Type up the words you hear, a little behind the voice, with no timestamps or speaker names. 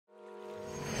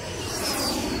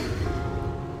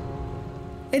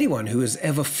Anyone who has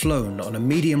ever flown on a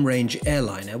medium-range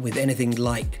airliner with anything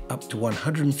like up to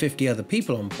 150 other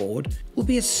people on board will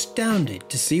be astounded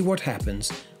to see what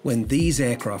happens when these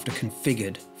aircraft are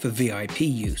configured for VIP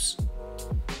use.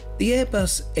 The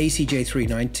Airbus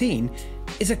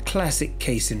ACJ319 is a classic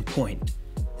case in point.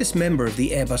 This member of the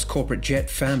Airbus Corporate Jet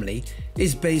family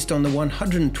is based on the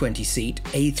 120-seat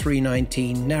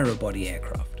A319 narrowbody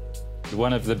aircraft.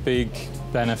 One of the big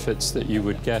benefits that you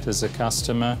would get as a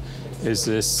customer is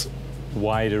this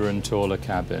wider and taller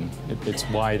cabin. It's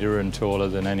wider and taller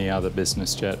than any other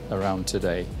business jet around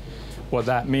today. What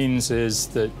that means is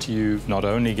that you not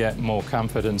only get more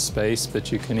comfort and space,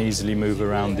 but you can easily move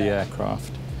around the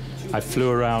aircraft. I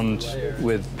flew around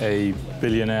with a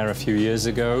billionaire a few years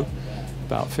ago,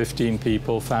 about 15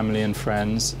 people, family and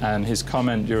friends, and his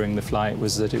comment during the flight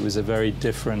was that it was a very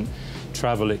different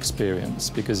travel experience,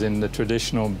 because in the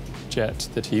traditional jet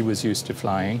that he was used to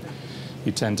flying,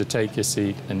 you tend to take your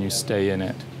seat and you stay in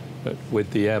it. But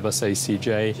with the Airbus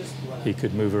ACJ, he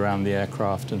could move around the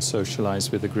aircraft and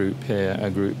socialize with a group here, a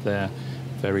group there,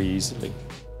 very easily.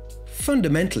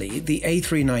 Fundamentally, the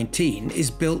A319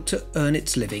 is built to earn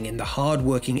its living in the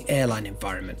hard-working airline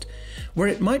environment, where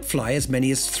it might fly as many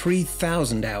as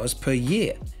 3,000 hours per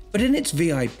year. But in its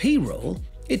VIP role,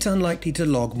 it's unlikely to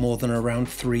log more than around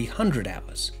 300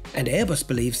 hours. And Airbus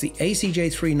believes the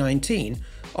ACJ319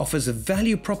 offers a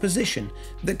value proposition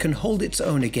that can hold its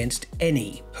own against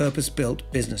any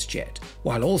purpose-built business jet,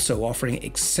 while also offering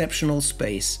exceptional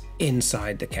space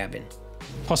inside the cabin.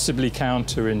 Possibly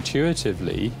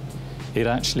counterintuitively, it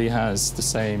actually has the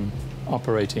same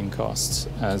operating costs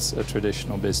as a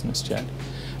traditional business jet.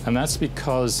 And that's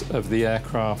because of the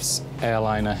aircraft's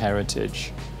airliner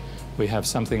heritage. We have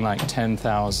something like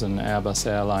 10,000 Airbus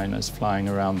airliners flying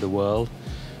around the world,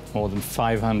 more than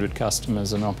 500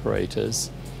 customers and operators.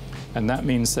 And that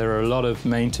means there are a lot of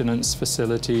maintenance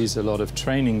facilities, a lot of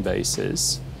training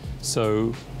bases.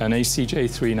 So an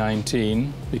ACJ319,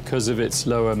 because of its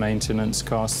lower maintenance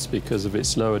costs, because of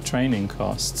its lower training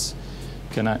costs,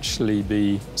 can actually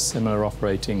be similar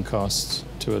operating costs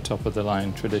to a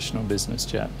top-of-the-line traditional business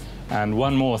jet. And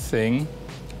one more thing,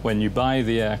 when you buy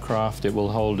the aircraft, it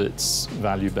will hold its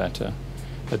value better.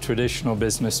 A traditional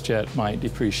business jet might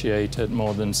depreciate at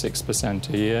more than 6%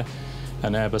 a year.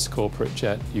 An Airbus Corporate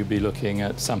Jet, you'd be looking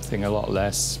at something a lot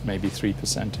less, maybe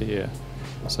 3% a year.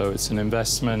 So it's an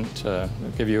investment, it'll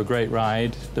give you a great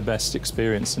ride, the best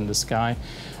experience in the sky,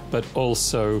 but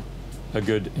also a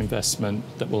good investment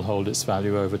that will hold its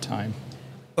value over time.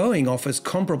 Boeing offers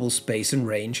comparable space and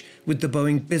range with the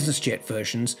Boeing business jet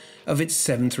versions of its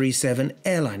 737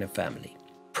 airliner family.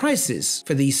 Prices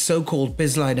for these so-called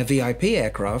Bizliner VIP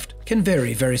aircraft can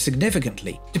vary very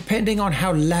significantly, depending on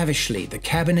how lavishly the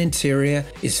cabin interior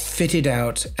is fitted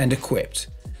out and equipped.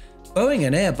 Boeing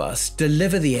and Airbus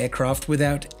deliver the aircraft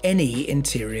without any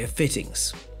interior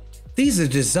fittings. These are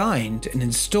designed and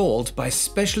installed by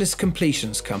specialist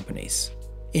completions companies.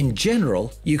 In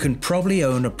general, you can probably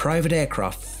own a private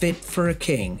aircraft fit for a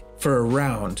king for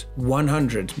around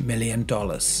 $100 million.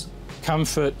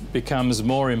 Comfort becomes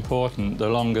more important the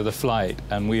longer the flight,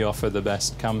 and we offer the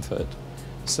best comfort.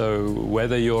 So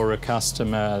whether you're a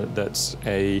customer that's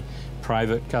a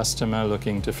private customer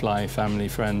looking to fly family,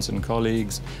 friends and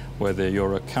colleagues, whether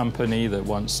you're a company that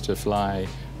wants to fly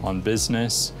on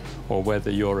business, or whether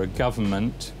you're a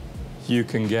government, you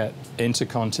can get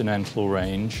intercontinental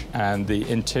range, and the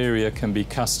interior can be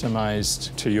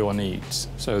customized to your needs.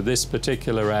 So this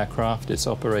particular aircraft, it's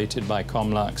operated by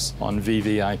Comlux on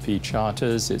VVIP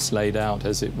charters. It's laid out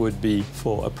as it would be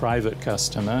for a private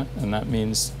customer, and that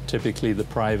means typically the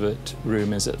private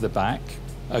room is at the back.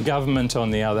 A government,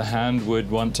 on the other hand, would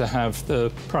want to have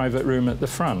the private room at the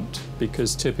front,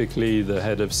 because typically the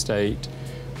head of state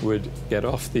would get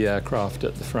off the aircraft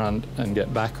at the front and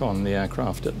get back on the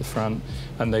aircraft at the front,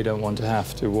 and they don't want to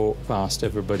have to walk past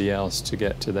everybody else to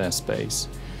get to their space.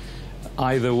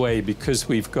 Either way, because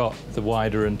we've got the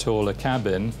wider and taller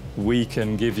cabin, we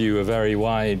can give you a very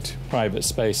wide private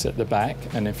space at the back,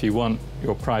 and if you want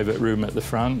your private room at the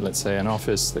front, let's say an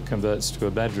office that converts to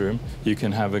a bedroom, you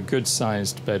can have a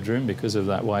good-sized bedroom because of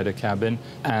that wider cabin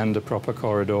and a proper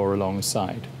corridor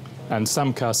alongside. And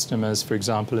some customers, for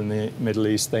example, in the Middle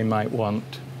East, they might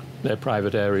want their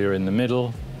private area in the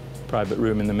middle, private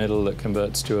room in the middle that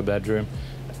converts to a bedroom.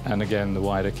 And again, the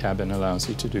wider cabin allows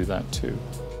you to do that too.